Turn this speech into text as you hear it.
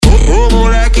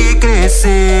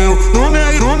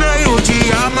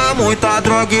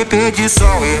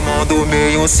perdição, irmão do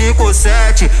meio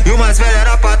 157. E o mais velho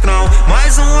era patrão.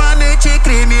 Mais uma mente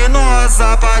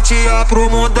criminosa partia pro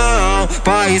mundão,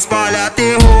 pra espalhar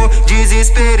terror,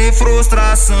 desespero e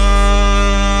frustração.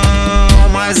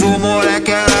 Mas o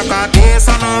moleque era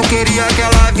cabeça, não queria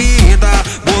aquela vida.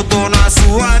 Botou na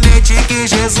sua mente que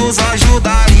Jesus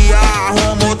ajudaria.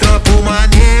 Arrumou trampo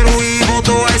maneiro e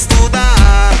voltou a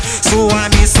estudar. Sua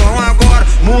missão agora,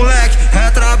 moleque,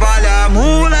 é trabalhar.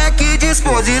 Moleque,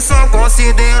 disposição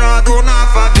considerado na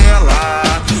favela,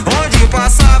 onde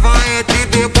passava entre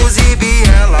becos e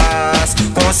bielas.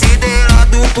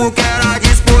 Considerado porque era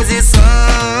disposição,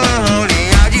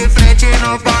 linha de frente,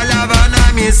 não falhava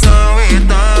na missão.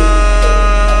 Então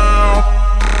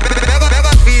pega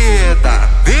a fita,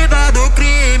 vida do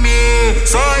crime,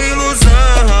 só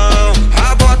ilusão.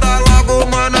 Abota logo,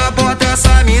 mano, abota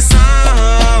essa missão.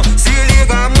 Se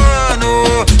liga,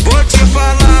 mano, vou te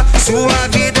falar, sua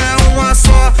vida é uma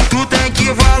só, tu tem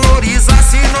que valorizar.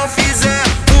 Se não fizer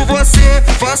por você,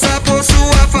 faça por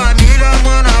sua família,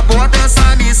 mano, abota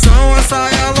essa missão.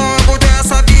 Saia logo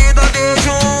dessa vida,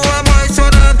 vejo uma mãe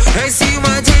chorando em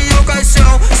cima de um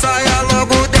caixão. Saia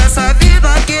logo dessa vida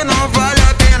que não vale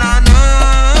a pena não.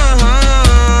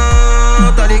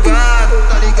 Tá ligado,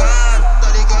 tá ligado, tá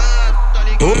ligado, tá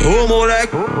ligado.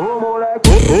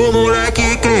 O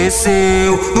moleque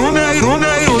cresceu no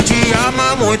meio de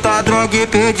arma, muita droga e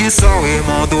perdição.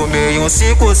 Irmão do meio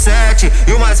 157.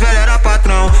 E o mais velho era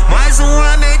patrão. Mais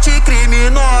uma mente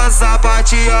criminosa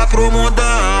partia pro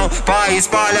mundão, pra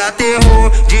espalhar terror,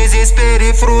 desespero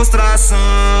e frustração.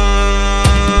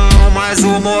 Mas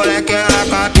o moleque era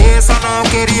cabeça, não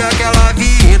queria aquela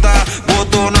vida.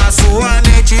 Botou na sua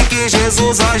mente que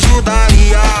Jesus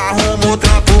ajudaria. Arrumou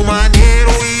trampo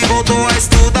maneiro e voltou a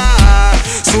estudar.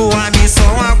 Sua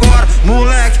missão agora,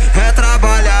 moleque, é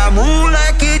trabalhar.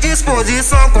 Moleque,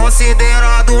 disposição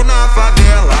considerado na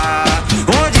favela,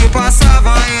 onde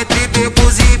passava entre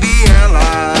becos e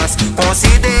bielas.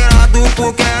 Considerado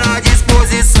porque era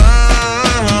disposição,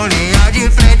 linha de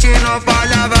frente, não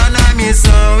falhava na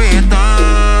missão. Então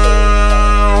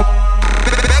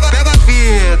pega a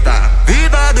fita,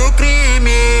 vida do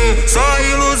crime, só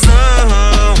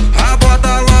ilusão.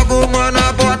 Abota logo, mano,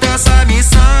 abota essa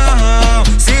missão.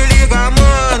 Se liga,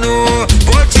 mano,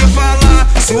 vou te falar,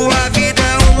 sua vida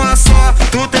é uma só,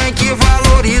 tu tem que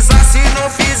valorizar. Se não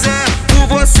fizer por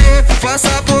você,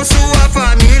 faça por sua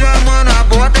família, mano,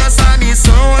 abota essa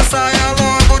missão. Saia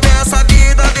logo dessa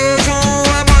vida, vejo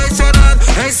uma mãe chorando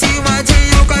em cima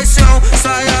de um caixão.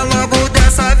 Saia logo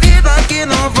dessa vida que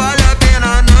não vale a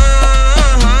pena não.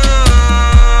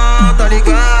 Tá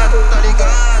ligado, tá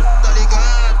ligado, tá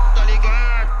ligado, tá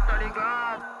ligado, tá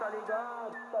ligado, tá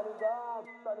ligado, tá ligado,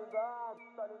 tá ligado,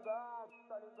 tá ligado.